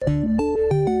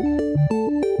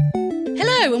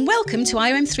Hello and welcome to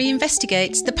IOM3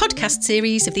 Investigates, the podcast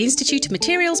series of the Institute of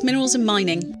Materials, Minerals and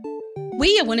Mining.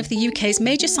 We are one of the UK's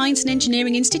major science and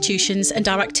engineering institutions, and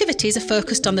our activities are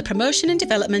focused on the promotion and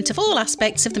development of all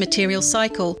aspects of the materials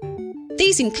cycle.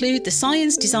 These include the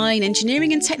science, design,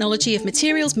 engineering and technology of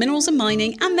materials, minerals and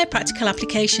mining and their practical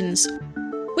applications.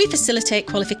 We facilitate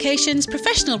qualifications,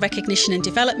 professional recognition and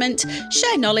development,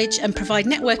 share knowledge and provide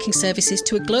networking services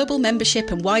to a global membership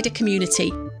and wider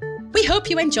community. We hope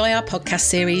you enjoy our podcast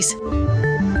series.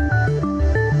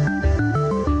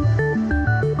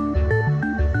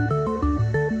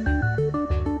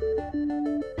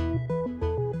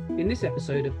 In this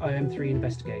episode of IOM3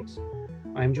 Investigates,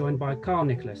 I am joined by Carl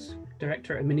Nicholas,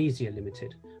 Director at Manesia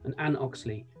Limited, and Anne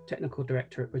Oxley, Technical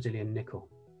Director at Brazilian Nickel.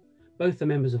 Both are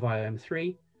members of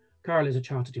IOM3. Carl is a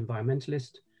Chartered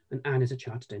Environmentalist and Anne is a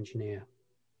Chartered Engineer.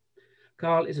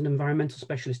 Carl is an environmental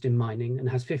specialist in mining and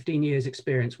has 15 years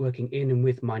experience working in and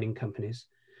with mining companies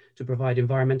to provide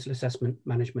environmental assessment,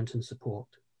 management and support.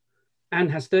 Anne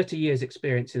has 30 years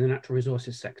experience in the natural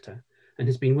resources sector and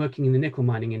has been working in the nickel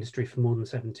mining industry for more than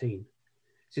 17.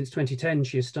 Since 2010,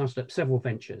 she has started up several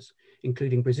ventures,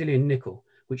 including Brazilian Nickel,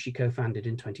 which she co-founded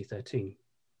in 2013.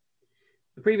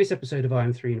 The previous episode of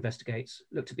IOM3 Investigates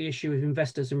looked at the issue of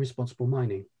investors in responsible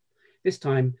mining. This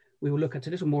time, we will look at a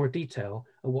little more detail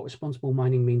of what responsible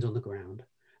mining means on the ground.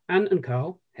 Anne and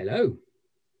Carl, hello.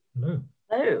 Hello.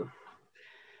 Hello.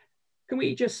 Can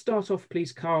we just start off,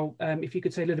 please, Carl, if you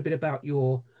could say a little bit about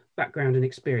your background and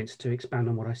experience to expand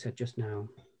on what I said just now.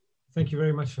 Thank you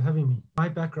very much for having me. My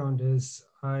background is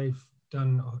I've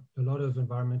done a lot of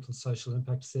environmental social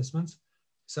impact assessments.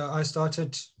 So I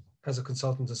started as a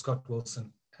consultant to Scott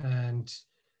Wilson and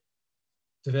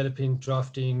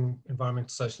drafting environmental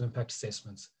social impact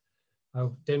assessments. I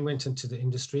then went into the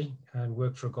industry and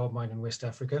worked for a gold mine in West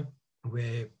Africa,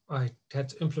 where I had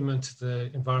to implement the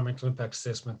environmental impact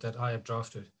assessment that I had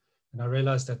drafted. And I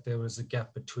realized that there was a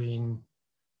gap between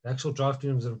the actual drafting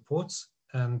of the reports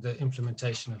and the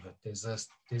implementation of it. There's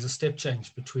a step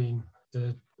change between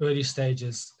the early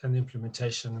stages and the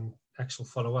implementation and actual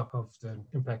follow-up of the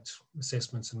impact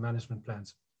assessments and management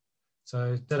plans.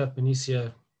 So I set up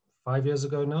Manesia 5 years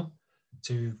ago now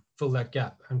to fill that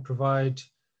gap and provide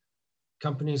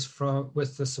companies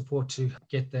with the support to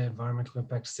get their environmental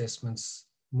impact assessments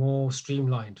more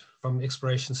streamlined from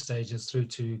exploration stages through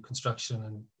to construction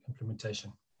and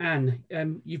implementation. Anne,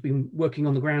 you've been working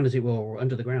on the ground, as it were, or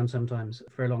under the ground sometimes,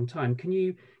 for a long time. Can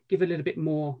you give a little bit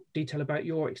more detail about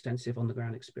your extensive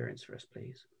on-the-ground experience for us,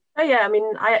 please? Oh yeah, I mean,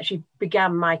 I actually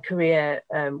began my career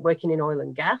working in oil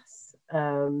and gas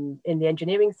in the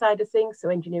engineering side of things. So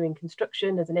engineering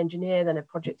construction as an engineer, then a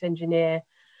project engineer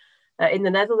in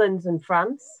the Netherlands and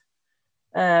France.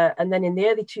 And then in the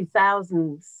early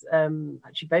 2000s,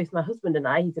 actually both my husband and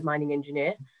I, he's a mining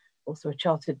engineer, also a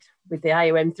chartered with the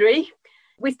IOM3.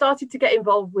 We started to get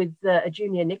involved with a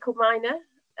junior nickel miner.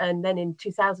 And then in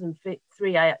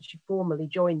 2003, I actually formally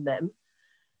joined them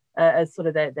as sort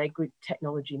of their group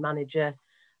technology manager.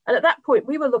 And at that point,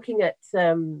 we were looking at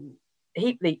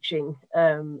heap leaching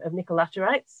of nickel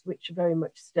laterites, which I very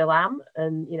much still am.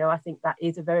 And, you know, I think that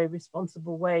is a very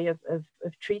responsible way of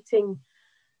treating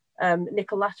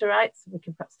nickel laterites. We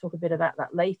can perhaps talk a bit about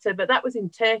that later, but that was in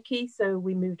Turkey. So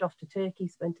we moved off to Turkey,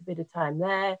 spent a bit of time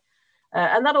there.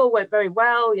 And that all went very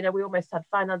well. You know, we almost had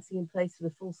financing in place for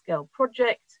the full-scale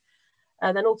project.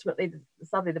 And then ultimately,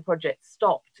 sadly, the project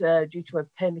stopped due to a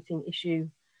permitting issue,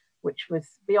 which was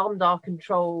beyond our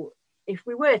control if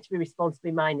we were to be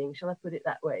responsibly mining, shall I put it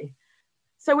that way.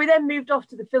 So we then moved off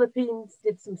to the Philippines,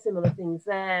 did some similar things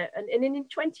there. And in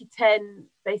 2010,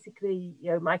 basically,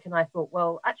 you know, Mike and I thought,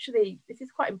 well, actually, this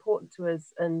is quite important to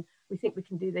us and we think we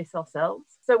can do this ourselves.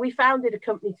 So we founded a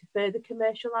company to further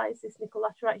commercialize this nickel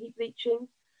laterite heap leaching.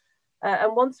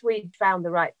 And once we found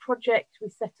the right project, we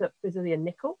set up Brazilian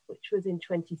Nickel, which was in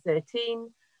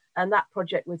 2013. And that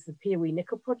project was the Piauí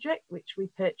Nickel project, which we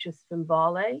purchased from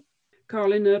Vale.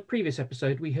 Carl, in a previous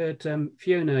episode, we heard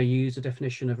Fiona use a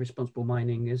definition of responsible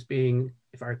mining as being,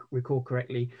 if I recall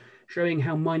correctly, showing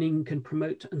how mining can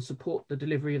promote and support the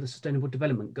delivery of the Sustainable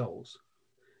Development Goals.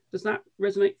 Does that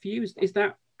resonate for you? Is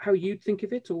that how you'd think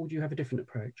of it, or do you have a different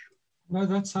approach? No,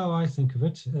 that's how I think of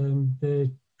it. The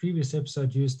previous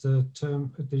episode used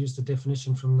the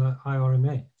definition from the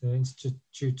IRMA, the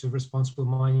Institute of Responsible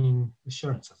Mining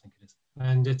Assurance, I think it is.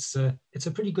 And it's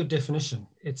a pretty good definition.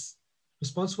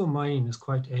 Responsible mining is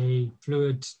quite a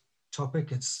fluid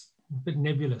topic. It's a bit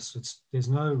nebulous. There's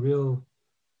no real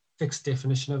fixed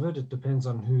definition of it. It depends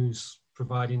on who's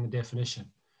providing the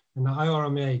definition. And the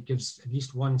IRMA gives at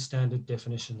least one standard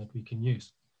definition that we can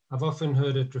use. I've often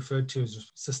heard it referred to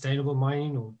as sustainable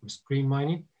mining or green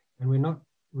mining, and we're not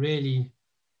really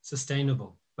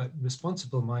sustainable. But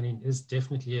responsible mining is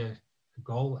definitely a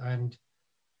goal, and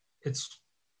it's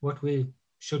what we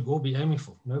should all be aiming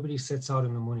for. Nobody sets out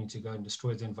in the morning to go and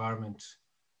destroy the environment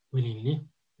willingly.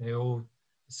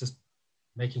 It's just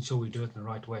making sure we do it in the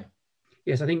right way.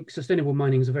 Yes, I think sustainable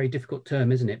mining is a very difficult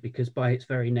term, isn't it? Because by its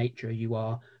very nature, you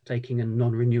are taking a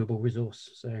non-renewable resource.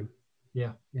 So,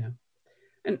 yeah.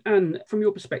 And from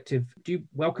your perspective, do you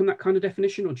welcome that kind of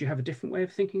definition, or do you have a different way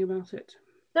of thinking about it?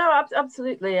 No,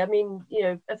 absolutely. I mean,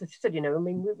 as I said,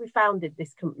 we founded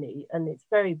this company, and it's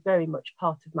very, very much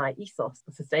part of my ethos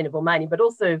for sustainable mining, but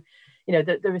also,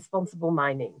 the responsible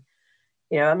mining.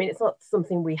 It's not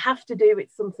something we have to do,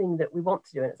 it's something that we want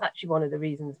to do. And it's actually one of the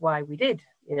reasons why we did,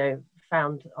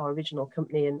 found our original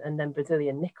company and then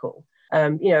Brazilian Nickel.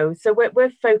 So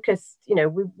we're focused,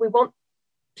 we want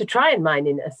to try and mine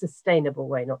in a sustainable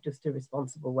way, not just a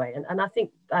responsible way. And I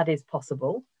think that is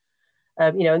possible.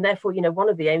 And therefore, one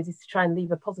of the aims is to try and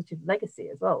leave a positive legacy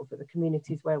as well for the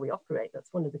communities where we operate.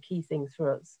 That's one of the key things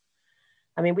for us.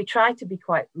 We try to be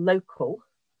quite local.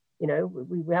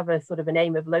 We have a sort of an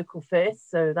aim of local first.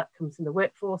 So that comes from the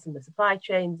workforce and the supply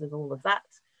chains and all of that.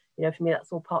 For me,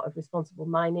 that's all part of responsible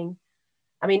mining.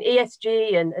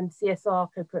 ESG and CSR,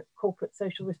 corporate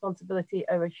social responsibility,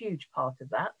 are a huge part of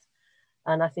that.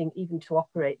 And I think even to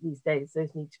operate these days, those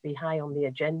need to be high on the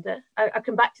agenda. I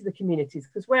come back to the communities,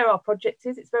 because where our project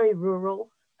is, it's very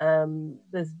rural. I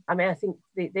think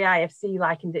the IFC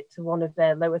likened it to one of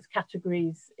their lowest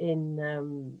categories in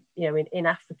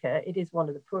Africa. It is one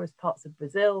of the poorest parts of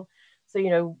Brazil.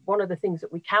 So, one of the things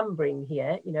that we can bring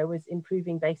here, is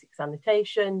improving basic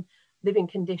sanitation, living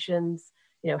conditions,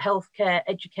 healthcare,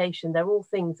 education. They're all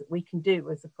things that we can do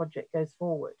as the project goes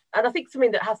forward. And I think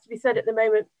something that has to be said at the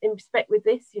moment in respect with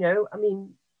this,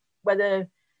 whether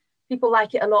people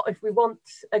like it or not, if we want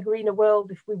a greener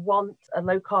world, if we want a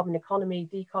low carbon economy,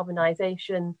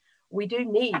 decarbonisation, we do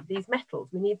need these metals.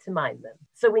 We need to mine them.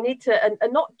 So we need to, and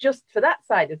not just for that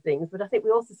side of things, but I think we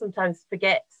also sometimes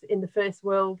forget in the first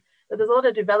world that there's a lot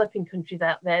of developing countries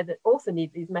out there that also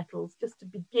need these metals just to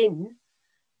begin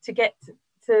to get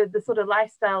to the sort of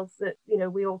lifestyles that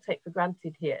we all take for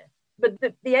granted here. But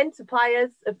the end suppliers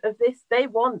of this, they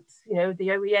want the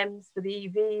OEMs for the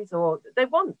EVs, or they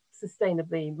want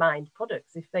sustainably mined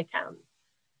products if they can.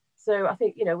 So I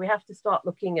think we have to start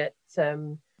looking at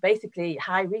basically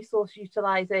high resource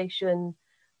utilization,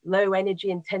 low energy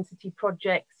intensity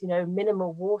projects,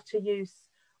 minimal water use.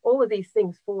 All of these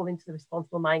things fall into the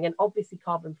responsible mining, and obviously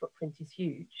carbon footprint is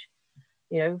huge.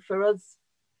 For us,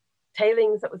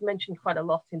 tailings, that was mentioned quite a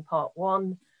lot in part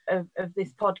one of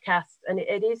this podcast, and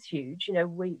it is huge.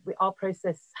 Our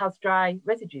process has dry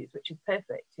residues, which is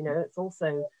perfect. It's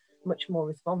also much more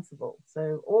responsible.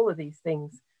 So all of these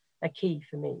things are key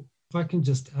for me. If I can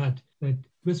just add that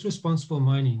with responsible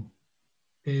mining,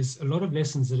 there's a lot of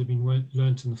lessons that have been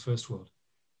learned in the first world,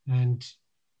 and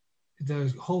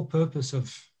the whole purpose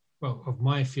of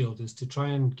my field is to try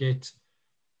and get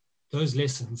those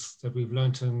lessons that we've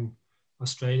learned in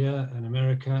Australia and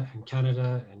America and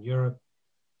Canada and Europe,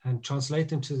 and translate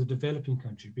them to the developing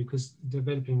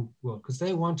world, because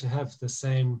they want to have the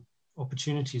same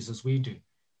opportunities as we do.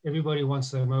 Everybody wants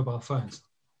their mobile phones.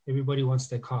 Everybody wants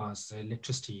their cars, their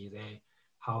electricity, their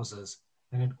houses,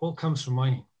 and it all comes from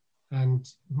mining. And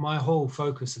my whole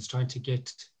focus is trying to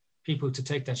get people to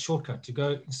take that shortcut, to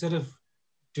go, instead of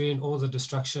doing all the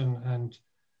destruction and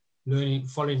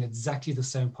following exactly the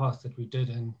same path that we did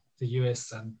in the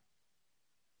US and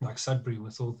like Sudbury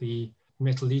with all the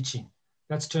metal leaching.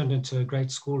 That's turned into a great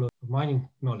school of mining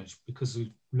knowledge, because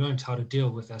we've learned how to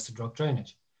deal with acid rock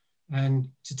drainage. And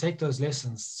to take those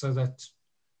lessons so that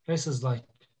places like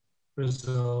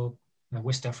Brazil and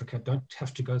West Africa don't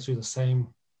have to go through the same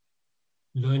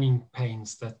learning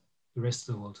pains that the rest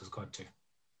of the world has got to.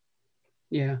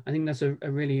 Yeah, I think that's a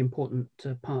really important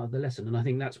part of the lesson. And I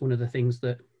think that's one of the things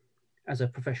that, as a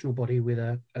professional body with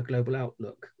a global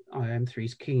outlook, IM3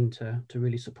 is keen to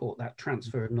really support that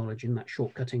transfer of knowledge and that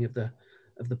shortcutting of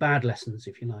the bad lessons,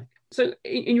 if you like. So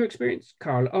in your experience,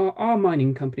 Carl, are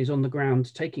mining companies on the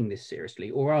ground taking this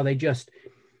seriously, or are they just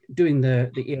doing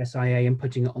the ESIA and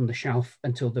putting it on the shelf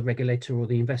until the regulator or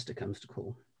the investor comes to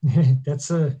call? That's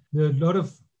a lot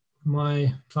of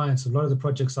my clients, a lot of the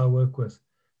projects I work with,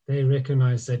 they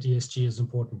recognize that ESG is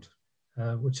important,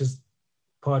 which is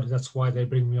that's why they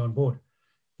bring me on board.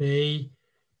 The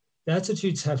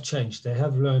attitudes have changed. They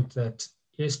have learned that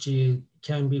ESG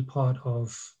can be part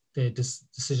of their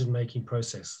decision-making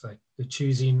process, like the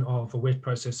choosing of a wet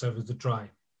process over the dry,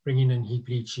 bringing in heap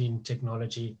leaching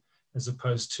technology as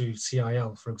opposed to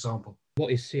CIL, for example.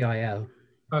 What is CIL?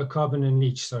 Oh, carbon and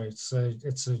leach, sorry. It's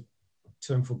a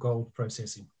term for gold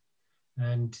processing.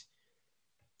 And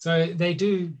so they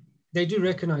do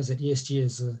recognize that ESG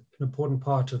is an important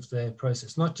part of their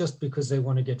process, not just because they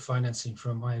want to get financing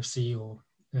from IFC or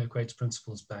Equates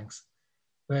Principles banks,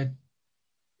 but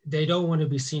they don't want to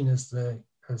be seen as the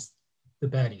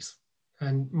baddies.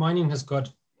 And mining has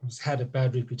had a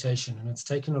bad reputation, and it's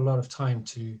taken a lot of time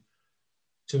to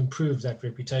improve that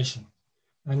reputation.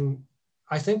 And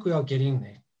I think we are getting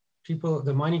there.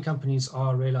 The mining companies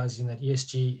are realizing that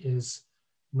ESG is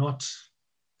not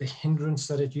the hindrance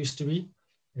that it used to be.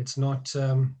 It's not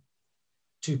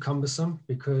too cumbersome,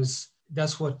 because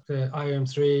that's what the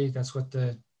IOM3, that's what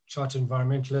the chartered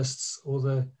environmentalists, all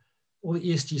the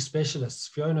ESG specialists,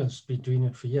 Fiona's been doing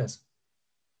it for years.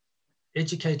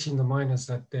 Educating the miners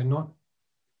that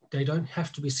they don't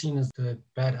have to be seen as the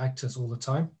bad actors all the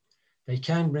time. They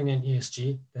can bring in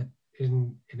ESG that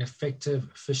in an effective,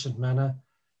 efficient manner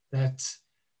that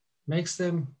makes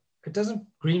them, it doesn't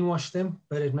greenwash them,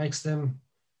 but it makes them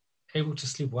able to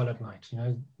sleep well at night.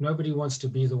 Nobody wants to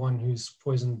be the one who's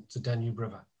poisoned the Danube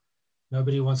River.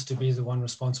 Nobody wants to be the one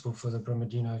responsible for the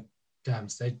Brumadinho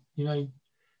dams.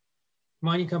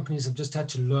 Mining companies have just had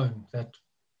to learn that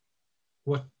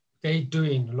what they're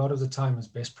doing a lot of the time is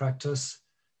best practice.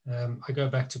 I go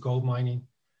back to gold mining.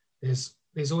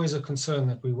 There's always a concern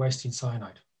that we're wasting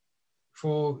cyanide.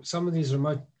 For some of these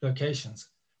remote locations,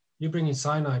 you bring in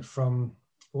cyanide from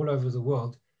all over the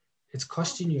world, it's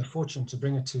costing you a fortune to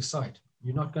bring it to site.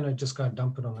 You're not going to just go and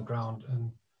dump it on the ground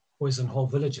and poison whole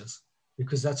villages,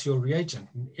 because that's your reagent.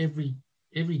 And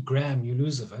every gram you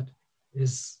lose of it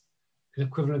is an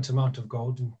equivalent amount of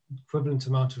gold, an equivalent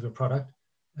amount of your product.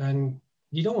 And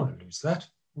you don't want to lose that.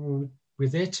 We're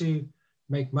there to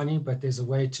make money, but there's a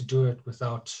way to do it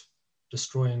without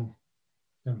destroying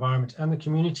the environment and the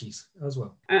communities as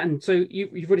well. And so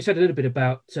you've already said a little bit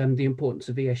about the importance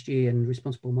of ESG and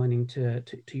responsible mining to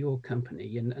your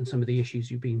company and some of the issues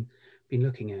you've been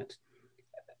looking at.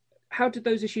 How did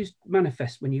those issues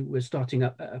manifest when you were starting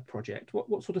up a project?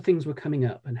 What sort of things were coming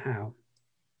up and how?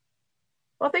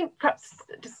 Well, I think perhaps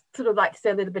just sort of like to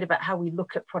say a little bit about how we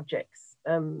look at projects,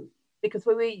 because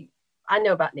I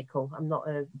know about nickel.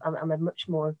 I'm a much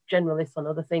more generalist on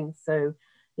other things. So,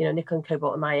 nickel and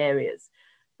cobalt are my areas.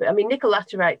 But I mean, nickel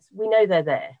laterites, we know they're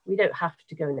there. We don't have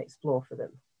to go and explore for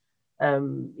them.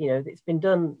 It's been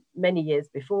done many years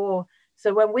before.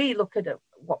 So when we look at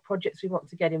what projects we want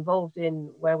to get involved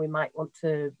in, where we might want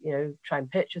to, try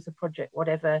and purchase a project,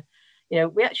 whatever,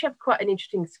 we actually have quite an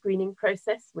interesting screening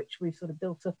process, which we've sort of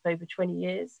built up over 20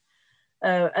 years.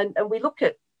 And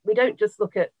we don't just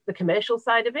look at the commercial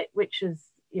side of it, which is,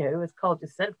 as Carl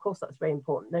just said, of course, that's very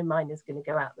important. No miner's going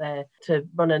to go out there to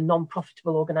run a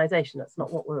non-profitable organization. That's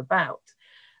not what we're about.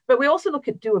 But we also look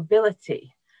at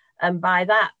doability. And by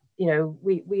that,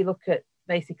 we look at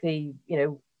basically,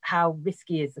 how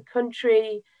risky is the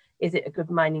country? Is it a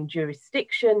good mining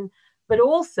jurisdiction? But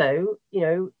also,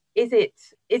 is it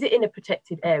in a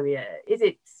protected area?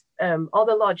 Are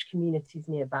there large communities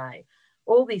nearby?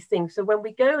 All these things. So when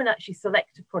we go and actually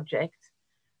select a project,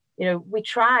 we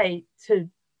try to,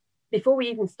 before we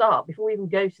even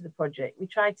go to the project, we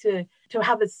try to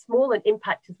have as small an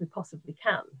impact as we possibly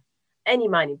can. Any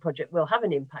mining project will have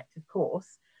an impact, of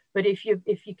course, but if you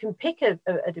can pick a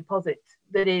deposit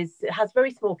that has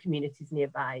very small communities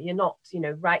nearby, you're not,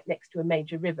 right next to a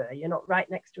major river, you're not right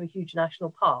next to a huge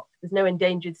national park, there's no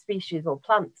endangered species or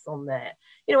plants on there,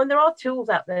 and there are tools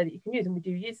out there that you can use, and we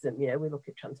do use them. We look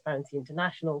at Transparency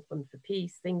International, Fund for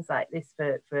Peace, things like this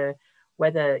for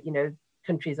whether,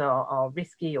 countries are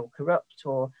risky or corrupt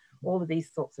or all of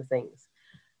these sorts of things.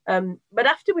 But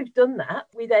after we've done that,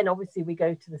 we then obviously we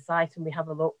go to the site and we have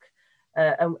a look.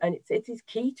 And it is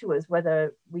key to us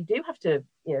whether we do have to,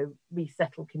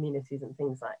 resettle communities and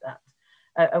things like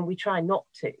that. And we try not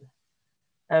to.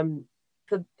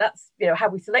 So that's, how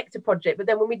we select a project. But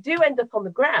then when we do end up on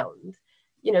the ground,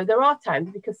 there are times,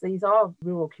 because these are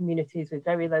rural communities with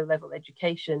very low level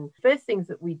education, first things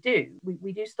that we do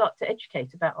start to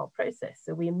educate about our process.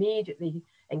 So we immediately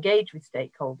engage with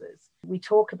stakeholders. We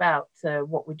talk about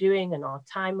what we're doing and our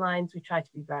timelines. We try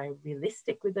to be very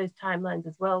realistic with those timelines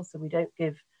as well, so we don't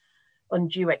give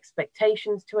undue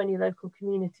expectations to any local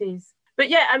communities. But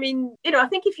yeah, I mean, I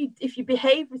think if you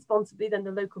behave responsibly, then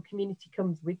the local community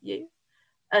comes with you.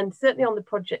 And certainly on the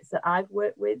projects that I've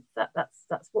worked with,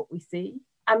 that's what we see.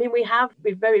 I mean,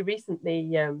 we've very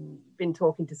recently been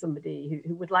talking to somebody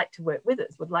who would like to work with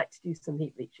us, would like to do some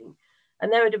heap leaching.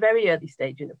 And they're at a very early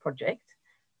stage in the project.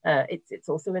 It's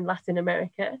also in Latin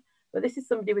America, but this is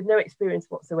somebody with no experience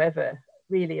whatsoever,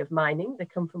 really, of mining. They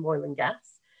come from oil and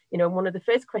gas. And one of the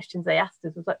first questions they asked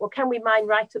us was like, well, can we mine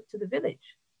right up to the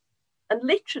village? and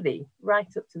literally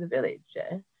right up to the village.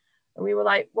 Yeah? And we were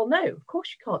like, well, no, of course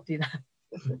you can't do that.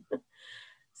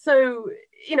 So,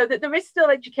 you know, that there is still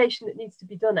education that needs to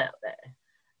be done out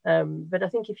there. But I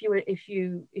think if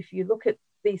you look at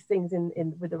these things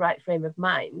in with the right frame of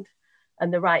mind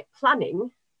and the right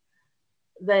planning,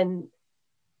 then,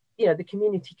 you know, the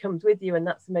community comes with you, and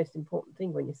that's the most important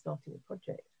thing when you're starting a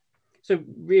project. So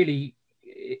really,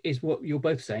 is what you're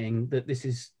both saying, that this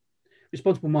is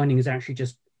responsible mining is actually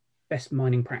just best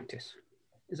mining practice?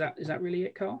 Is that really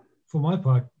it, Carl? For my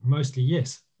part, mostly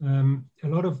yes. A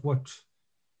lot of what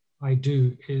I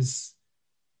do is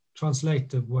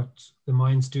translate what the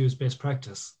mines do as best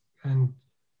practice and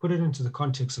put it into the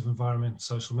context of environment and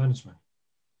social management.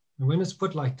 And when it's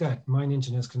put like that, mine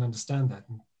engineers can understand that,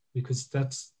 because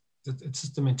it's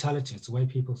just the mentality, it's the way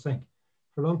people think.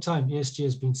 For a long time, ESG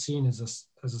has been seen as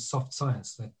a soft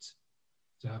science that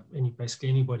basically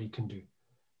anybody can do.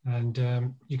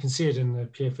 And you can see it in the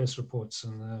PFS reports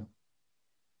and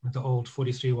the old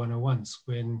 43101s,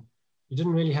 when you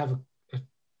didn't really have a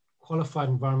qualified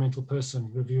environmental person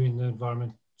reviewing the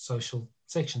environment social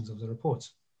sections of the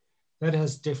reports. That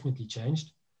has definitely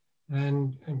changed.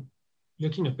 And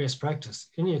looking at best practice,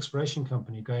 any exploration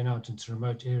company going out into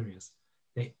remote areas,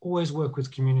 they always work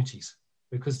with communities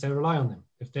because they rely on them.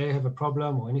 If they have a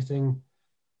problem or anything,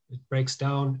 it breaks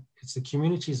down, it's the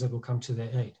communities that will come to their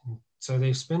aid. And so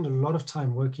they spend a lot of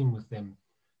time working with them,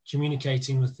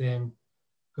 communicating with them,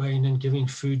 going and giving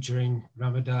food during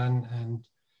Ramadan and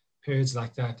periods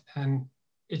like that. And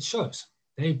it shows.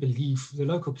 They believe, the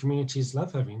local communities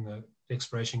love having the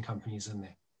exploration companies in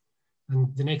there.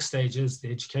 And the next stage is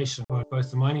the education on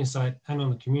both the mining side and on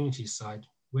the community side.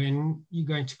 When you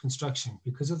go into construction,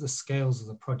 because of the scales of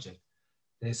the project,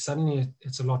 there's suddenly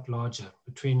it's a lot larger.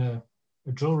 Between a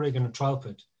drill rig and a trial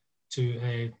pit to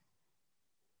a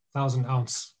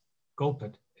 1,000-ounce gold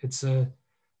pit, it's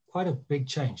quite a big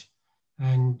change.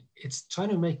 And it's trying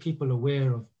to make people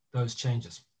aware of those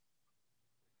changes.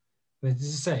 But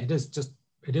as I say,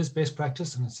 it is best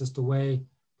practice, and it's just the way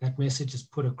that message is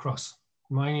put across.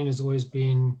 Mining has always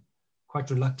been quite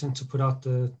reluctant to put out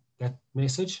that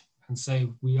message and say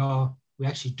we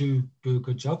actually do a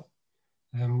good job.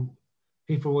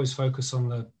 People always focus on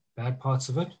the bad parts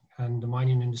of it, and the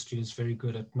mining industry is very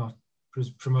good at not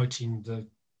promoting the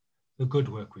good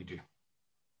work we do.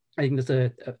 I think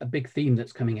there's a big theme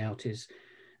that's coming out is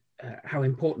how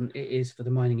important it is for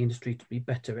the mining industry to be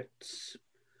better at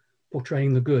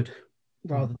portraying the good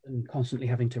rather than constantly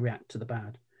having to react to the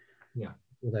bad. Yeah.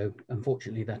 Although,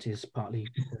 unfortunately, that is partly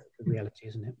the reality,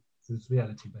 isn't it? It's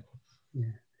reality, but yeah.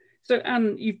 So,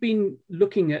 Anne, you've been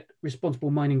looking at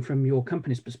responsible mining from your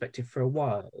company's perspective for a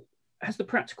while. Has the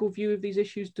practical view of these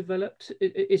issues developed?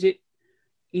 Is it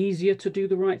easier to do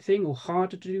the right thing or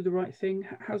harder to do the right thing?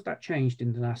 How's that changed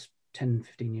in the last 10,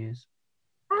 15 years?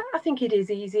 I think it is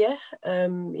easier.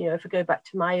 You know, if I go back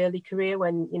to my early career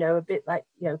when, you know, a bit like,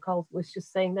 you know, Carl was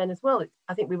just saying then as well,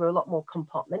 I think we were a lot more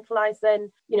compartmentalized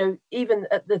then. You know, even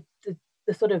at the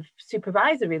sort of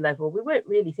supervisory level, we weren't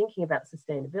really thinking about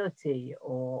sustainability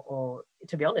or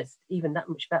to be honest, even that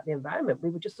much about the environment.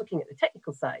 We were just looking at the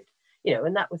technical side, you know,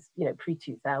 and that was, you know,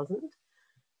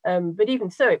 pre-2000. But even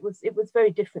so, it was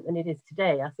very different than it is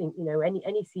today. I think, you know,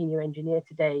 any senior engineer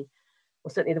today, or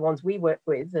certainly the ones we work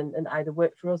with and either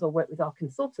work for us or work with our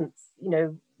consultants, you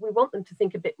know, we want them to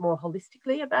think a bit more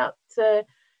holistically about,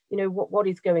 you know, what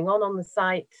is going on the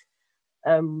site,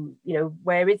 you know,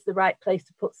 where is the right place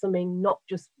to put something, not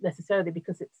just necessarily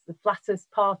because it's the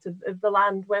flattest part of the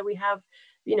land where we have,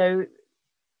 you know,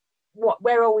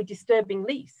 where are we disturbing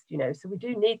least, you know, so we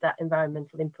do need that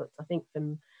environmental input, I think,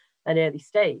 from an early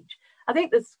stage. I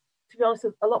think there's, to be honest,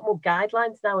 a lot more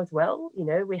guidelines now as well. You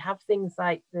know, we have things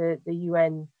like the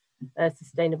UN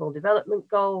Sustainable Development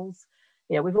Goals.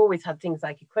 You know, we've always had things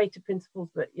like Equator Principles,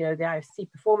 but, you know, the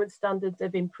IFC performance standards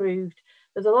have improved.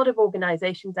 There's a lot of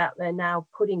organizations out there now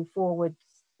putting forward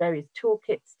various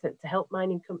toolkits to help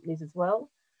mining companies as well.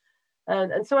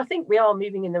 And so I think we are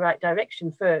moving in the right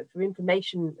direction for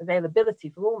information availability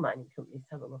for all mining companies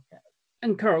to have a look at.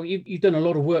 And Carl, you've done a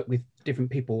lot of work with different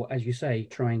people, as you say,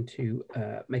 trying to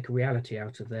make a reality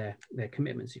out of their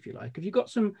commitments, if you like. Have you got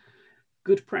some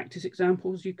good practice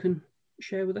examples you can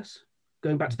share with us?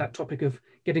 Going back to that topic of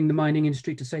getting the mining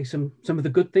industry to say some of the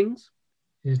good things?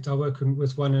 Yes, I work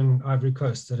with one in Ivory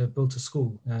Coast that have built a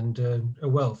school and a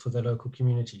well for their local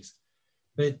communities.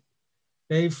 But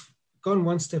they've gone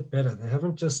one step better. They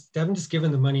haven't just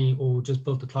given the money or just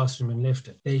built the classroom and left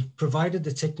it. They provided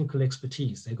the technical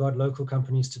expertise. They got local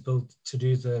companies to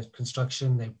do the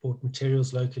construction. They bought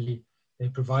materials locally. They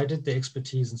provided the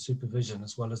expertise and supervision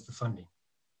as well as the funding.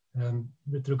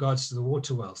 With regards to the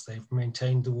water wells, they've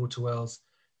maintained the water wells,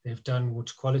 they've done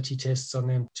water quality tests on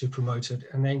them to promote it,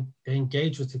 and they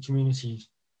engage with the community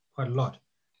quite a lot.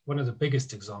 One of the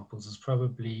biggest examples is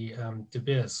probably De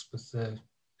Beers with the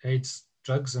AIDS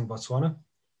drugs in Botswana,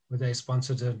 where they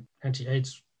sponsored an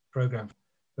anti-AIDS program.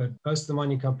 But most of the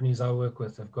mining companies I work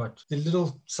with have got the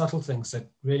little subtle things that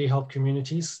really help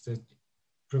communities, the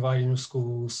providing of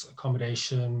schools,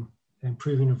 accommodation,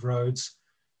 improving of roads.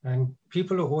 And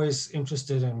people are always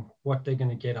interested in what they're going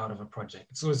to get out of a project.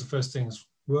 It's always the first thing is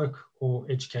work or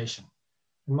education.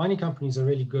 And mining companies are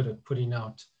really good at putting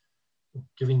out,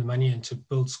 giving the money in to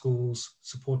build schools,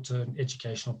 support an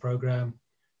educational program.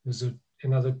 There's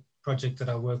another project that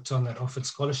I worked on that offered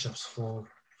scholarships for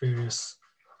various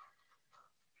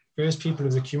people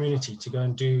of the community to go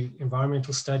and do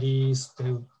environmental studies.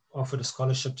 They offered a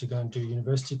scholarship to go and do a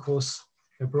university course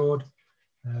abroad.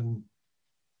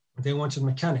 They wanted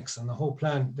mechanics, and the whole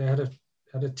plan, they had a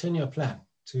 10-year plan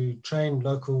to train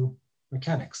local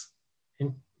mechanics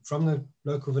from the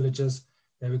local villages.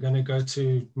 They were going to go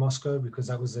to Moscow because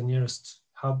that was the nearest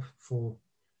hub for,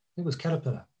 I think it was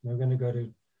Caterpillar. They were going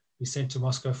to be sent to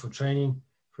Moscow for training,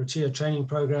 for a 2-year training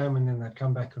program, and then they'd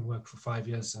come back and work for 5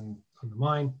 years on the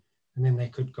mine, and then they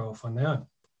could go off on their own.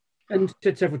 And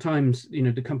said several times,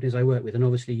 the companies I work with, and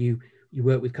obviously you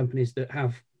work with companies that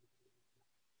have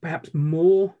perhaps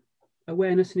more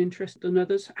awareness and interest than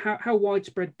others. How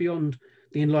widespread beyond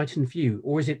the enlightened few,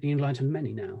 or is it the enlightened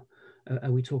many now?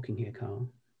 Are we talking here, Carl?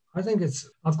 I think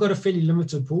I've got a fairly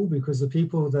limited pool because the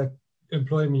people that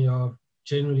employ me are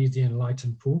generally the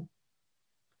enlightened pool.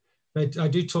 But I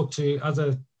do talk to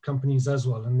other companies as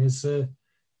well, and there's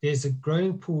a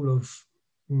growing pool of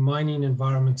mining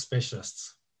environment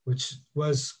specialists, which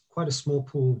was quite a small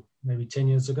pool maybe 10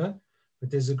 years ago, but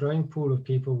there's a growing pool of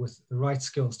people with the right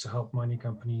skills to help mining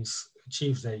companies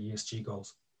achieve their ESG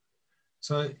goals.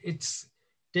 So it's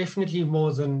definitely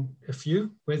more than a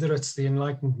few. Whether it's the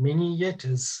enlightened many yet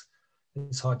is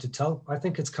hard to tell. I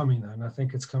think it's coming though, and I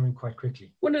think it's coming quite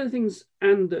quickly. One of the things,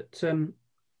 Anne, that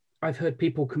I've heard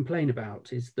people complain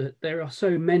about is that there are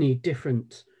so many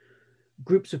different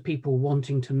groups of people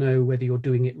wanting to know whether you're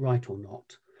doing it right or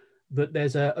not, that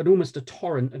there's almost a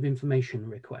torrent of information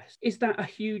requests. Is that a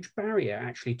huge barrier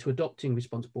actually to adopting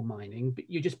responsible mining? But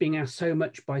you're just being asked so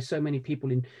much by so many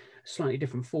people in slightly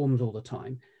different forms all the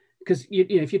time. Because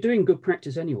if you're doing good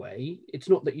practice anyway, it's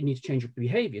not that you need to change your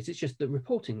behaviours, it's just the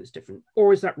reporting that's different.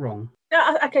 Or is that wrong?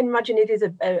 I can imagine it is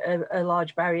a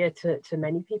large barrier to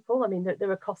many people. I mean,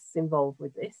 there are costs involved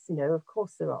with this, of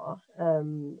course there are.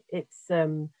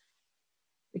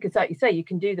 Because like you say, you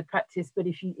can do the practice, but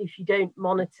if you don't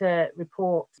monitor,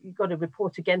 report, you've got to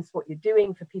report against what you're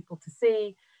doing for people to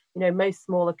see. Most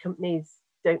smaller companies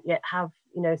don't yet have,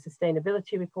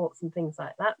 sustainability reports and things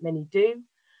like that. Many do.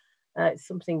 It's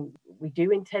something we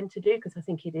do intend to do because I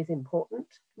think it is important.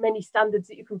 Many standards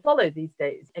that you can follow these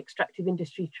days. Extractive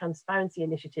Industry Transparency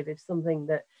Initiative is something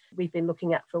that we've been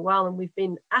looking at for a while, and we've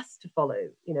been asked to follow,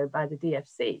 by the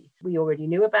DFC. We already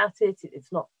knew about it.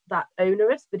 It's not that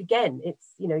onerous, but again,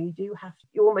 it's, you do have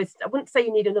to, I wouldn't say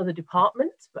you need another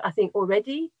department, but I think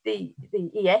already the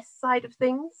ES side of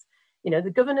things, the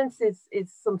governance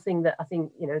is something that I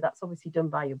think, that's obviously done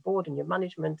by your board and your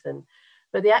management,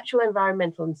 but the actual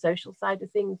environmental and social side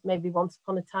of things, maybe once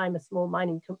upon a time, a small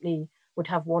mining company would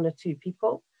have 1 or 2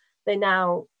 people. They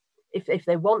now, if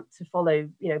they want to follow,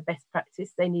 best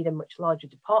practice, they need a much larger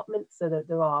department, so that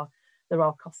there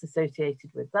are costs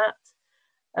associated with that.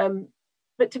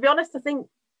 But to be honest, I think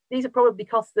these are probably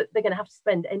costs that they're going to have to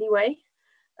spend anyway,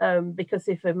 because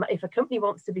if a company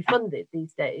wants to be funded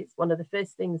these days, one of the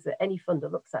first things that any funder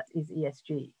looks at is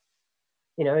ESG.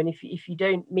 And if you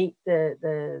don't meet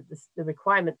the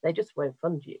requirement, they just won't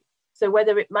fund you. So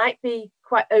whether it might be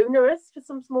quite onerous for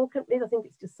some small companies, I think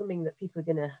it's just something that people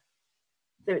are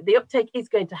the uptake is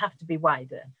going to have to be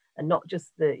wider, and not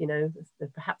just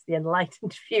perhaps the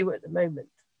enlightened few at the moment.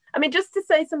 I mean, just to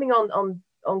say something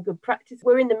on good practice,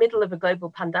 we're in the middle of a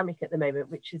global pandemic at the moment,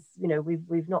 which is,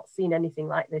 we've not seen anything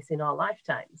like this in our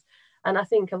lifetimes. And I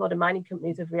think a lot of mining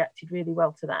companies have reacted really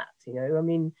well to that. I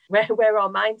mean, where our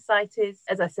mine site is,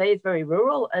 as I say, is very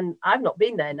rural. And I've not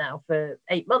been there now for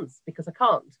 8 months because I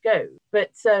can't go.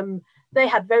 But they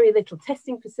had very little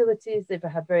testing facilities. They've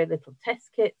had very little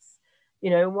test kits.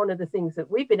 One of the things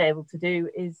that we've been able to do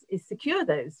is secure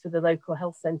those for the local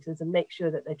health centres and make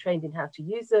sure that they're trained in how to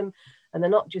use them. And they're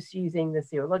not just using the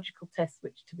serological tests,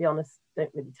 which, to be honest, don't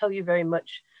really tell you very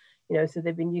much. So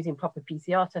they've been using proper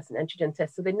PCR tests and antigen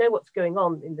tests, so they know what's going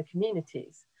on in the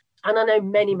communities. And I know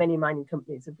many, many mining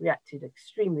companies have reacted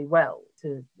extremely well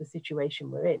to the situation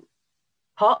we're in.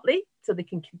 partly so they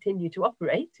can continue to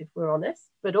operate, if we're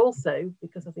honest, but also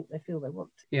because I think they feel they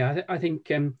want to. Yeah, I think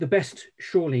the best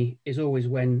surely is always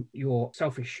when your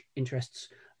selfish interests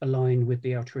align with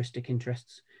the altruistic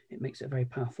interests. It makes it very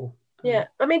powerful. Yeah,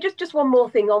 I mean, just one more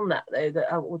thing on that, though,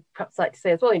 that I would perhaps like to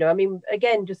say as well. I mean,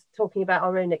 again, just talking about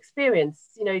our own experience,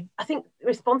 I think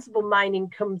responsible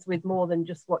mining comes with more than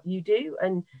just what you do.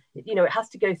 And, it has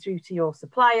to go through to your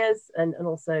suppliers and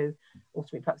also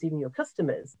ultimately perhaps even your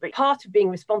customers. But part of being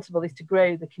responsible is to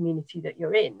grow the community that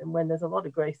you're in. And when there's a lot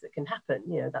of growth that can happen,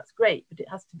 that's great, but it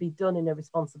has to be done in a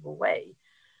responsible way.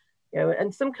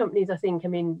 And some companies, I think,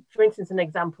 for instance, an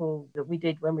example that we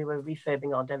did when we were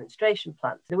refurbing our demonstration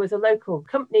plant, there was a local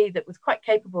company that was quite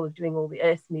capable of doing all the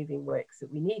earth moving works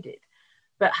that we needed,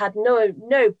 but had no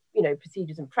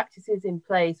procedures and practices in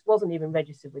place, wasn't even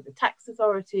registered with the tax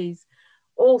authorities,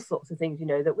 all sorts of things,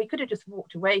 that we could have just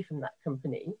walked away from that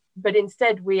company. But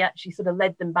instead, we actually sort of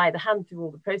led them by the hand through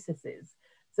all the processes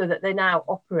so that they now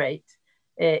operate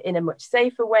in a much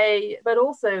safer way, but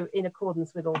also in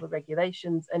accordance with all the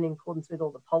regulations and in accordance with all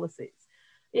the policies.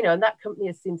 And that company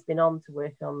has since been on to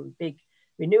work on big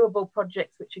renewable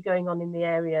projects which are going on in the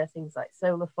area, things like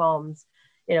solar farms,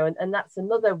 and that's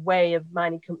another way of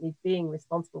mining companies being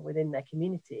responsible within their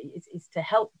community is to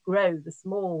help grow the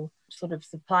small sort of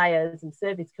suppliers and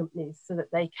service companies so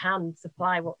that they can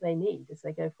supply what they need as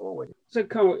they go forward. So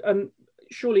Carl,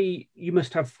 surely you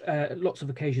must have lots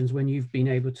of occasions when you've been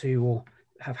able to or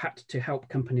have had to help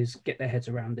companies get their heads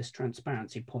around this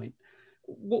transparency point.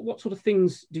 What sort of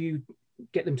things do you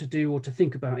get them to do or to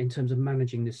think about in terms of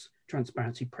managing this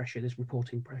transparency pressure, this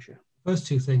reporting pressure? First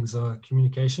two things are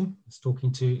communication. It's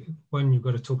talking to, one, you've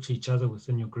got to talk to each other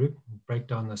within your group, break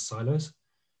down those silos.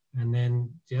 And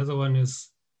then the other one is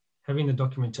having the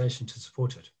documentation to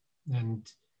support it. And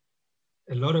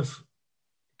a lot of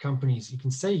companies, you can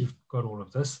say you've got all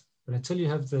of this, but until you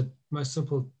have the most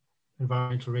simple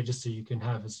environmental register you can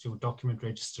have is your document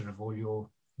register of all your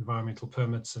environmental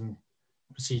permits and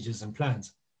procedures and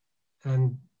plans.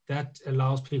 And that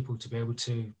allows people to be able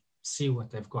to see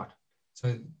what they've got.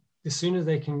 So as sooner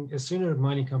a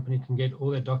mining company can get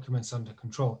all their documents under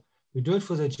control, we do it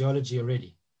for the geology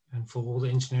already and for all the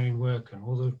engineering work and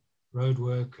all the road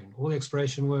work and all the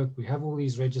exploration work. We have all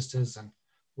these registers and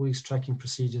all these tracking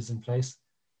procedures in place.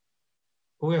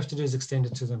 All we have to do is extend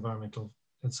it to the environmental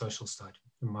and social side,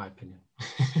 in my opinion.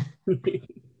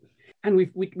 And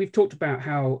we've talked about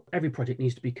how every project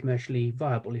needs to be commercially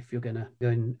viable if you're going to go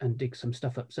and dig some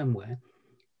stuff up somewhere.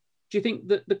 Do you think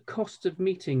that the costs of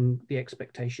meeting the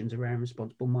expectations around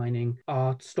responsible mining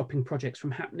are stopping projects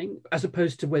from happening, as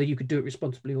opposed to whether you could do it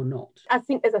responsibly or not? I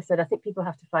think, as I said, I think people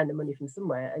have to find the money from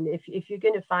somewhere. And if you're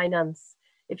going to finance,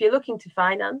 if you're looking to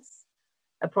finance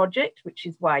a project, which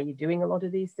is why you're doing a lot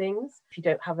of these things, if you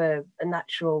don't have a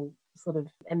natural sort of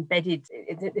embedded,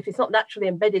 if it's not naturally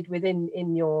embedded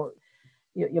within your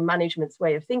management's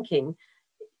way of thinking,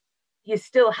 you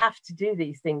still have to do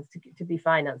these things to be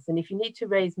financed. And if you need to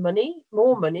raise money,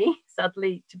 more money,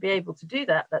 sadly, to be able to do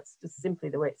that, that's just simply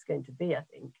the way it's going to be, I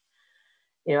think.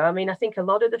 I think a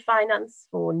lot of the finance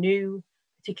for new,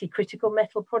 particularly critical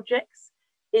metal projects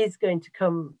is going to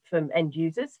come from end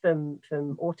users, from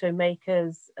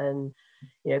automakers and,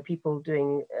 people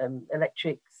doing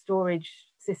electric storage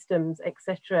systems,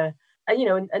 etc.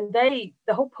 And the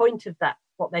whole point of that,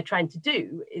 what they're trying to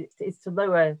do is to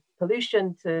lower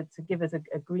pollution, to give us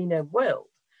a greener world.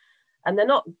 And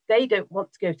they don't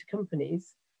want to go to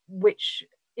companies which,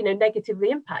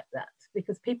 negatively impact that,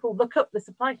 because people look up the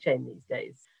supply chain these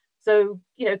days. So,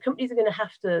 companies are going to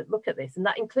have to look at this. And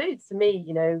that includes, to me,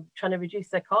 trying to reduce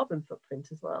their carbon footprint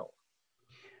as well.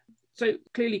 So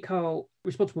clearly, Carl,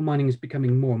 responsible mining is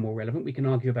becoming more and more relevant. We can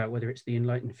argue about whether it's the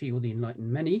enlightened few or the enlightened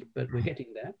many, but we're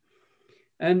getting there.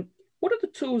 What are the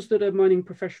tools that a mining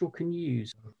professional can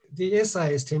use? The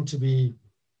ESIAs tend to be,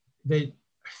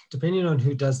 depending on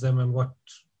who does them and what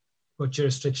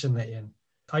jurisdiction they're in.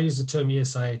 I use the term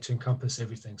ESIA to encompass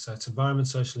everything. So it's environment,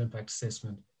 social impact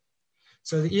assessment.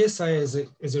 So the ESIA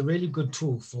is a really good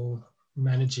tool for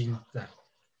managing that.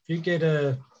 If you get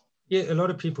a lot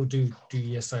of people do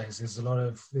ESIAs.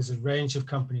 There's a range of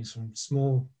companies from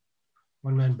small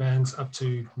one-man bands up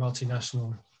to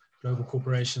multinational global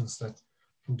corporations that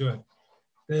can do it.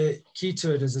 The key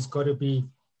to it is it's got to be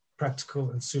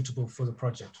practical and suitable for the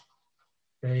project.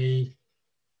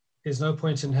 There's no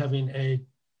point in having a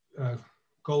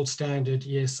gold standard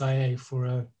ESIA for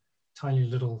a tiny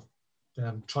little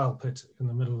trial pit in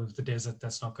the middle of the desert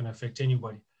that's not going to affect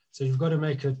anybody. So you've got to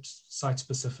make it site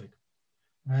specific.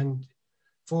 And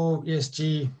for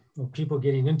ESG, or people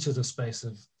getting into the space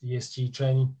of the ESG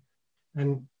training,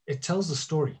 and it tells the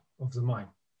story of the mine.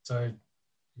 So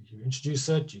You introduce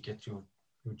it, you get your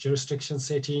jurisdiction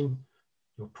setting,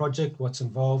 your project, what's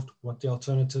involved, what the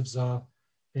alternatives are,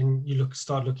 then you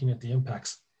start looking at the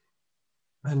impacts.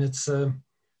 And it's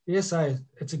it's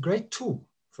a great tool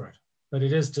for it, but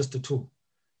it is just a tool.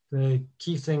 The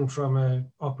key thing from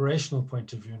an operational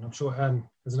point of view, and I'm sure Anne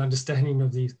has an understanding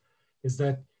of these, is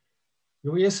that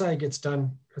your ESIA gets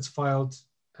done, it's filed,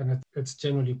 and it's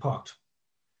generally parked.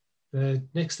 The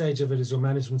next stage of it is your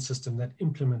management system that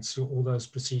implements all those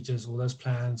procedures, all those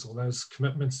plans, all those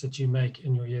commitments that you make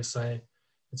in your ESIA.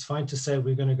 It's fine to say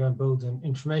we're going to go and build an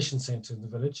information center in the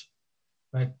village,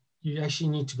 but you actually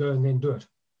need to go and then do it.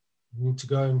 You need to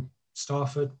go and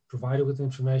staff it, provide it with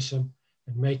information,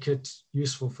 and make it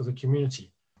useful for the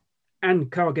community.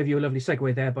 And Carl gave you a lovely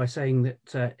segue there by saying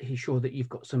that he's sure that you've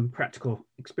got some practical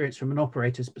experience from an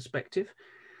operator's perspective.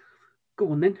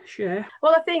 Go on then, share.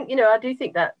 Well, I do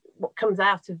think that what comes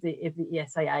out of the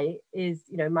ESIA is,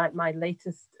 my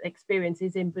latest experience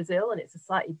is in Brazil, and it's a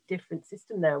slightly different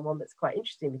system there, and one that's quite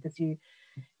interesting because you're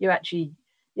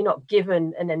not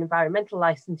given an environmental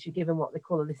license, you're given what they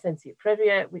call a licencia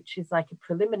previa, which is like a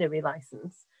preliminary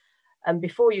license. And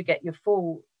before you get your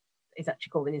full, it's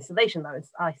actually called an installation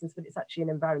license, but it's actually an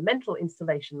environmental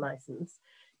installation license.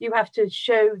 You have to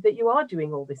show that you are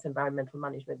doing all this environmental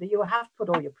management, that you have put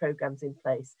all your programs in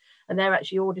place, and they're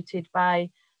actually audited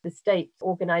by the state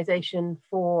organization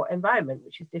for environment,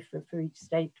 which is different for each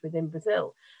state within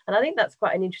Brazil. And I think that's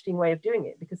quite an interesting way of doing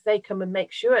it, because they come and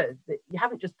make sure that you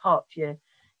haven't just parked your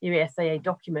ESIA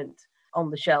document on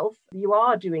the shelf, you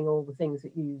are doing all the things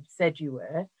that you said you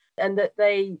were, and that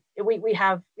we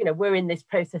have, we're in this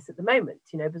process at the moment.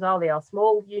 Bizarrely, our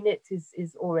small unit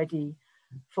is already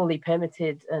fully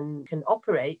permitted and can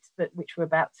operate, but which we're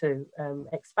about to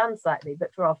expand slightly.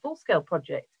 But for our full-scale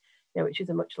project, which is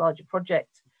a much larger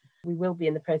project, we will be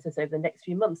in the process over the next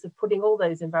few months of putting all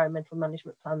those environmental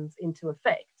management plans into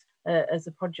effect as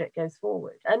the project goes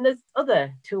forward. And there's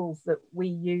other tools that we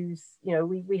use.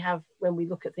 We have, when we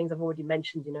look at things I've already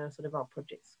mentioned, sort of our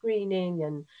project screening,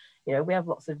 and we have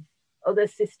lots of other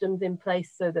systems in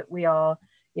place so that we are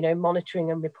monitoring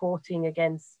and reporting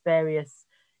against various,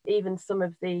 even some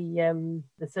of the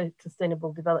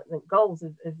sustainable development goals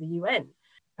of the UN.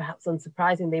 Perhaps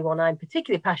unsurprisingly, one I'm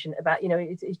particularly passionate about,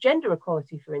 is gender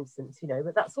equality, for instance,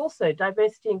 but that's also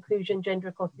diversity, inclusion, gender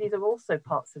equality. These are also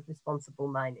parts of responsible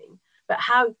mining. But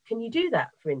how can you do that,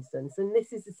 for instance? And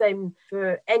this is the same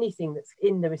for anything that's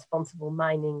in the responsible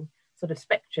mining sort of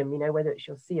spectrum, whether it's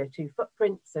your CO2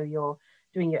 footprint, so you're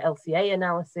doing your LCA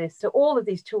analysis. So all of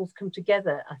these tools come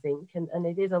together, I think, and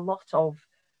it is a lot of,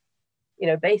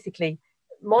 basically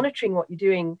monitoring what you're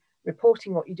doing,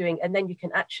 reporting what you're doing, and then you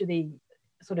can actually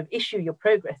sort of issue your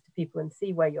progress to people and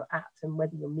see where you're at and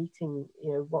whether you're meeting,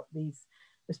 what these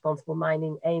responsible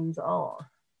mining aims are.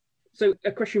 So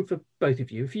a question for both of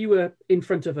you. If you were in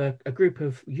front of a group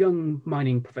of young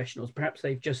mining professionals, perhaps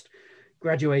they've just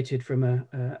graduated from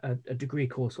a degree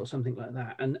course or something like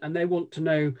that, and they want to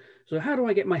know, so how do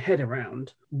I get my head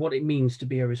around what it means to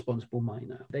be a responsible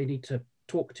miner? They need to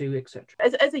talk to, etc.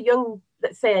 As a young,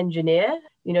 let's say, engineer,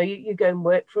 you go and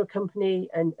work for a company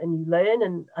and you learn.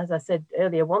 And as I said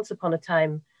earlier, once upon a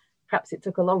time, perhaps it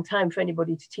took a long time for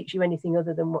anybody to teach you anything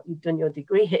other than what you've done your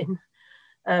degree in.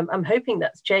 I'm hoping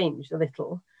that's changed a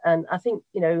little. And I think,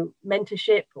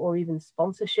 mentorship or even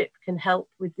sponsorship can help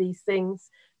with these things,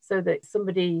 so that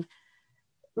somebody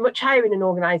much higher in an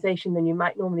organization than you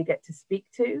might normally get to speak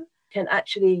to can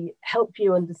actually help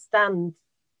you understand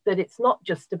that it's not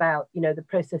just about, the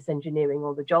process engineering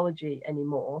or the geology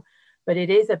anymore, but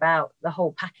it is about the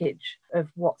whole package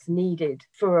of what's needed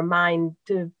for a mine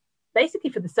to, basically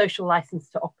for the social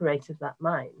license to operate of that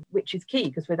mine, which is key,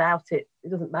 because without it, it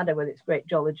doesn't matter whether it's great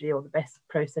geology or the best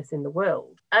process in the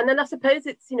world. And then I suppose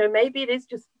it's, maybe it is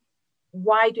just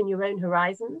widen your own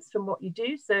horizons from what you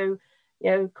do. So,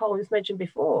 Colin just mentioned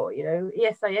before,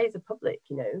 ESIAs are public,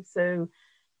 so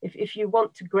if you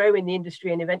want to grow in the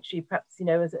industry and eventually perhaps,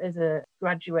 as a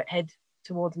graduate head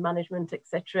towards management,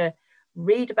 etc.,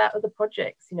 read about other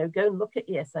projects, go and look at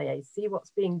ESIAs, see what's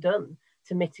being done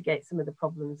to mitigate some of the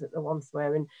problems that there once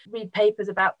were, and read papers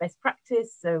about best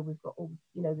practice. So we've got all,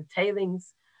 the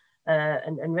tailings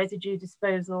and residue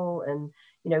disposal, and,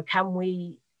 can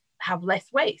we have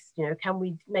less waste? Can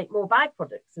we make more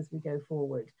byproducts as we go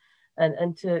forward?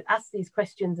 And to ask these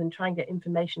questions and try and get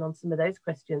information on some of those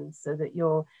questions, so that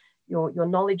your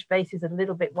knowledge base is a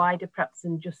little bit wider, perhaps,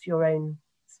 than just your own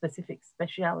specific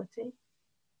speciality.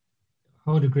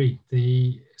 I would agree.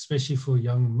 Especially for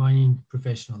young mining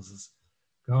professionals, is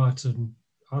go out and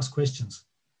ask questions.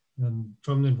 And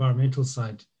from the environmental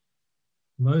side,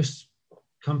 most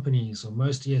companies or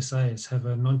most ESIs have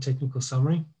a non-technical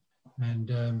summary. And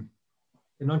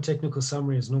the non-technical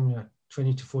summary is normally like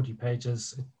 20 to 40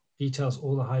 pages. It details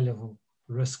all the high-level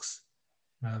risks,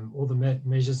 all the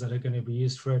measures that are going to be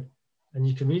used for it. And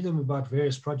you can read them about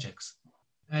various projects.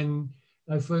 And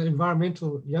for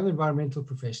young environmental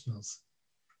professionals,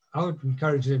 I would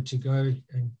encourage them to go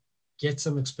and get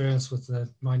some experience with the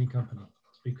mining company,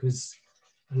 because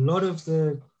a number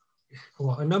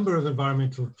of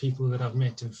environmental people that I've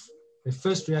met, their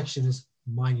first reaction is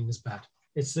mining is bad.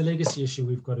 It's the legacy issue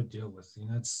we've got to deal with.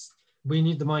 We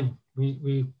need the mining.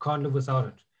 We can't live without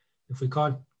it. If we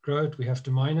can't grow it, we have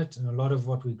to mine it. And a lot of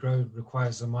what we grow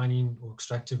requires a mining or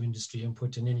extractive industry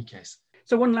input in any case.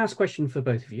 So one last question for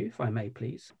both of you, if I may,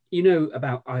 please. You know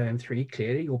about IOM3,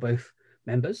 clearly. You're both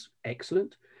members.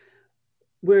 Excellent.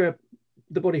 We're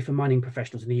the body for mining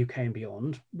professionals in the UK and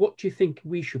beyond. What do you think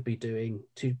we should be doing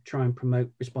to try and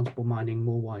promote responsible mining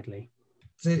more widely?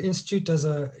 The Institute does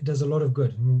a lot of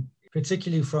good,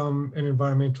 particularly from an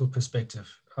environmental perspective.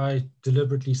 I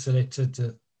deliberately selected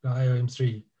the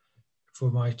IOM3 for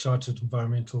my Chartered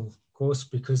Environmental course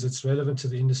because it's relevant to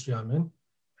the industry I'm in.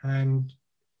 And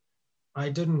I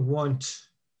didn't want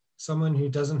someone who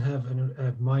doesn't have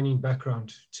a mining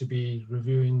background to be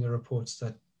reviewing the reports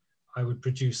that I would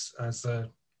produce as a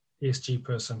ESG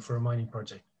person for a mining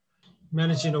project.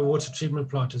 Managing a water treatment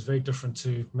plant is very different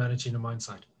to managing a mine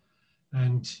site.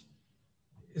 And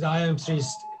the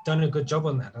IOM3's done a good job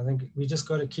on that. I think we just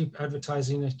got to keep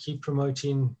advertising it, keep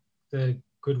promoting the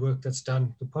good work that's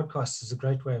done. The podcast is a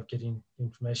great way of getting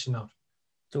information out.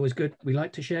 It's always good. We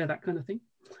like to share that kind of thing.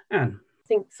 Anne? I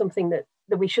think something that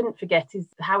we shouldn't forget is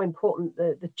how important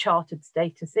the chartered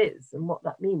status is and what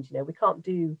that means. We can't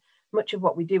do much of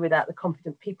what we do without the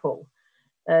competent people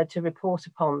to report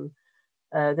upon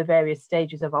the various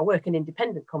stages of our work, and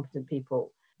independent competent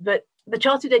people. But the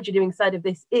chartered engineering side of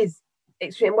this is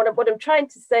extreme. What I'm trying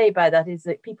to say by that is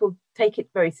that people take it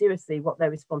very seriously what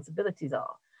their responsibilities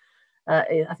are.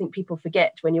 I think people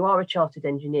forget when you are a chartered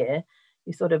engineer,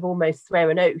 you sort of almost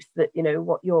swear an oath that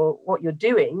what you're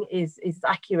doing is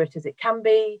accurate as it can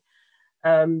be.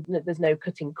 There's no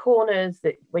cutting corners.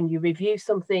 That when you review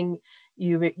something,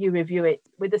 you review it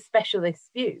with a specialist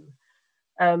view.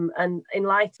 And in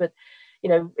light of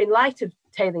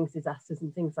tailings disasters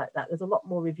and things like that, there's a lot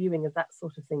more reviewing of that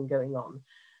sort of thing going on.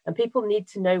 And people need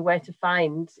to know where to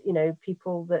find,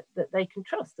 people that they can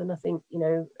trust. And I think,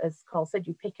 as Carl said,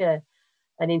 you pick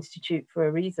an institute for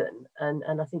a reason.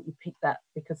 And I think you pick that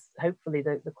because hopefully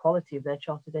the quality of their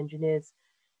chartered engineers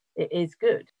is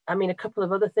good. I mean, a couple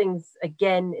of other things,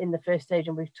 again, in the first stage,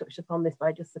 and we've touched upon this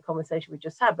by just the conversation we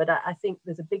just had, but I think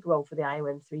there's a big role for the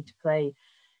IOM3 to play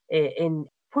in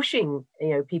pushing,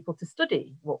 people to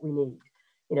study what we need.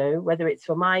 Whether it's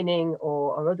for mining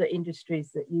or other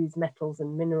industries that use metals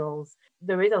and minerals.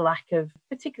 There is a lack of,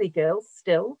 particularly girls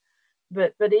still,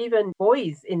 but even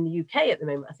boys in the UK at the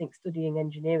moment, I think, studying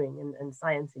engineering and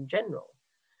science in general.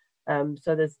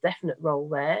 So there's definite role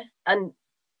there. And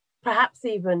perhaps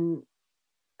even,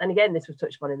 and again, this was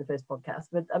touched upon in the first podcast,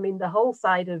 but I mean, the whole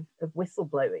side of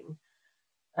whistleblowing,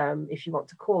 if you want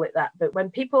to call it that. But when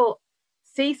people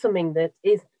see something that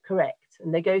is correct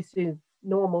and they go through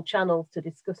normal channels to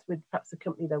discuss with perhaps the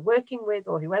company they're working with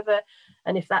or whoever,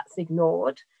 and if that's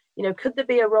ignored, could there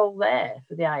be a role there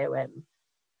for the IOM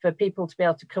for people to be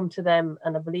able to come to them?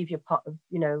 And I believe you're part of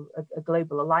a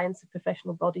global alliance of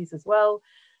professional bodies as well,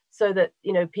 so that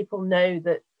people know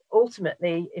that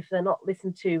ultimately, if they're not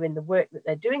listened to in the work that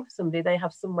they're doing for somebody, they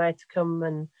have somewhere to come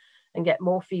and get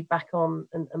more feedback on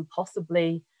and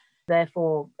possibly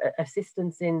therefore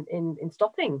assistance in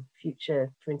stopping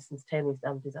future, for instance, tailings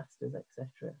dam disasters,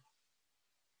 etc.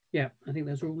 Yeah, I think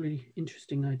those are all really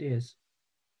interesting ideas.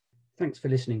 Thanks for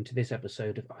listening to this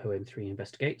episode of IOM3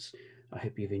 Investigates. I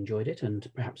hope you've enjoyed it and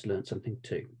perhaps learned something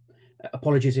too.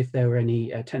 Apologies if there were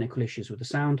any technical issues with the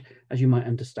sound. As you might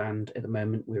understand, at the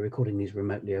moment we're recording these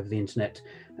remotely over the internet,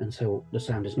 and so the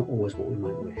sound is not always what we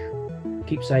might wish.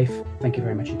 Keep safe, thank you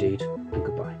very much indeed, and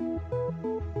goodbye.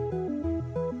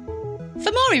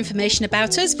 For more information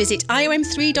about us, visit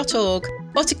iom3.org,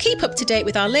 or to keep up to date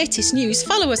with our latest news,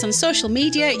 follow us on social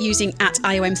media using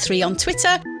 @IOM3 on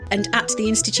Twitter and @the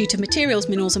Institute of Materials,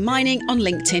 Minerals and Mining on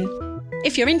LinkedIn.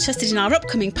 If you're interested in our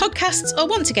upcoming podcasts or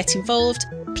want to get involved,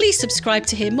 please subscribe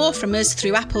to hear more from us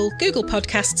through Apple, Google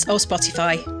Podcasts or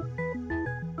Spotify.